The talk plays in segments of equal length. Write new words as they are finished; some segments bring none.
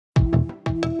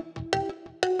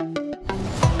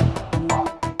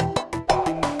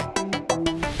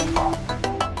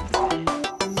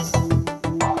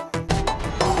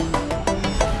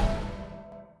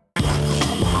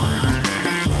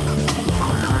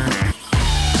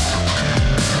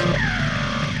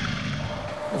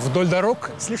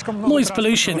Noise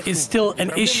pollution is still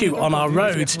an issue on our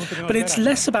roads, but it's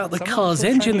less about the car's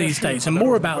engine these days and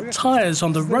more about tyres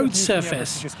on the road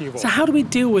surface. So how do we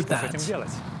deal with that?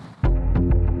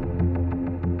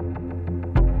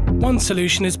 One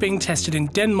solution is being tested in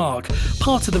Denmark.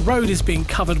 Part of the road is being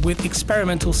covered with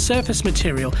experimental surface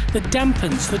material that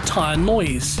dampens the tyre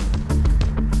noise.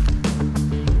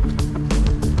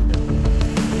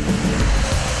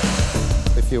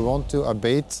 If you want to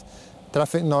abate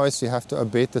traffic noise, you have to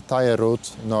abate the tyre road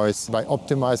noise by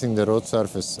optimizing the road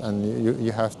surface. And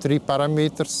you have 3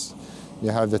 parameters. You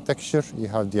have the texture, you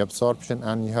have the absorption,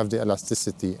 and you have the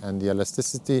elasticity. And the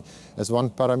elasticity is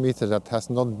one parameter that has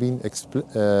not been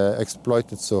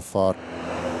exploited so far.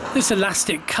 This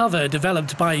elastic cover,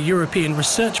 developed by a European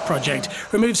research project,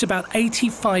 removes about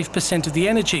 85% of the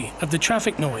energy of the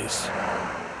traffic noise.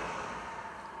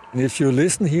 If you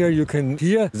listen here, you can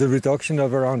hear the reduction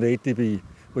of around 8 dB,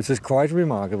 which is quite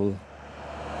remarkable.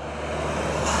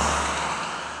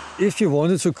 If you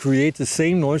wanted to create the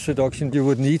same noise reduction, you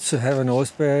would need to have a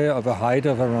noise barrier of a height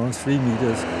of around 3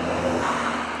 meters.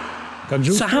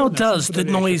 So how does the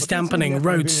noise dampening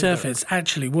road surface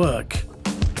actually work?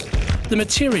 The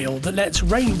material that lets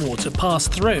rainwater pass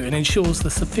through and ensures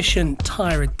the sufficient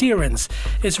tyre adherence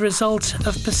is a result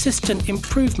of persistent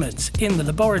improvements in the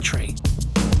laboratory.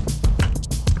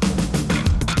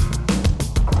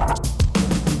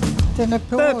 The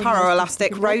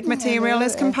pyroelastic road material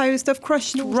is composed of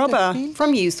crushed rubber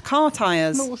from used car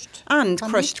tyres and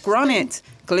crushed granite,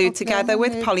 glued together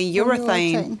with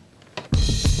polyurethane.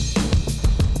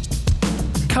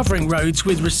 Covering roads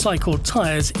with recycled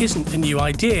tyres isn't a new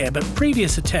idea, but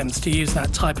previous attempts to use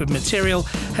that type of material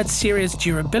had serious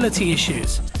durability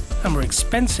issues and were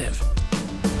expensive.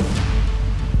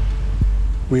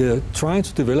 We are trying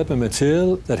to develop a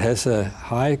material that has a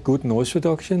high, good noise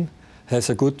reduction, has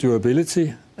a good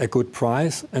durability, a good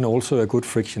price, and also a good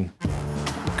friction.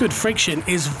 Good friction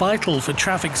is vital for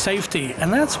traffic safety,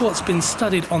 and that's what's been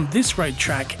studied on this road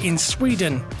track in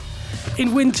Sweden.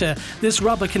 In winter, this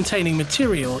rubber-containing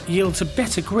material yields a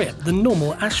better grip than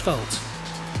normal asphalt.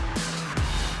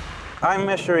 I'm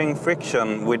measuring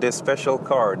friction with this special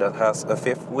car that has a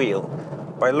 5th wheel.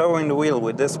 By lowering the wheel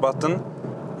with this button,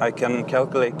 I can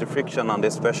calculate the friction on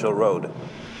this special road.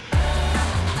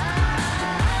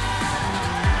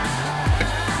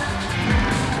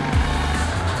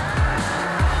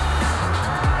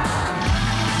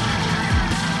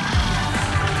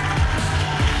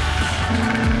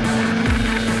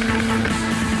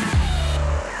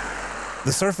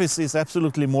 The surface is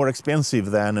absolutely more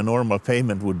expensive than a normal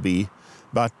pavement would be,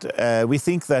 but we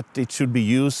think that it should be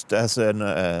used as an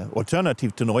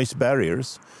alternative to noise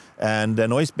barriers, and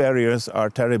noise barriers are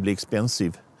terribly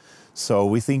expensive. So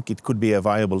we think it could be a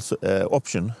viable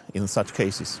option in such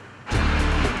cases.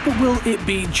 But will it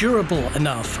be durable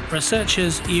enough?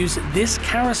 Researchers use this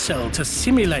carousel to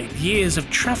simulate years of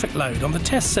traffic load on the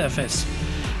test surface.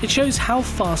 It shows how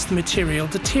fast the material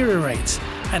deteriorates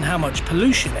and how much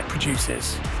pollution it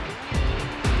produces.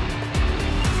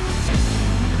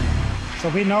 So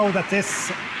we know that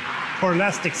this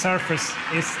pyroelastic surface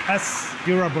is as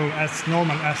durable as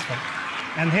normal asphalt.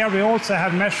 And here we also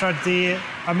have measured the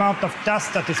amount of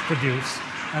dust that is produced.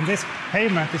 And this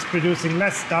pavement is producing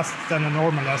less dust than a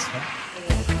normal asphalt.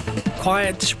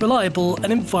 Quiet, reliable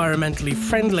and environmentally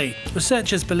friendly.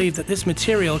 Researchers believe that this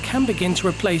material can begin to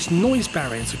replace noise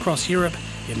barriers across Europe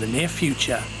in the near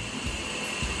future.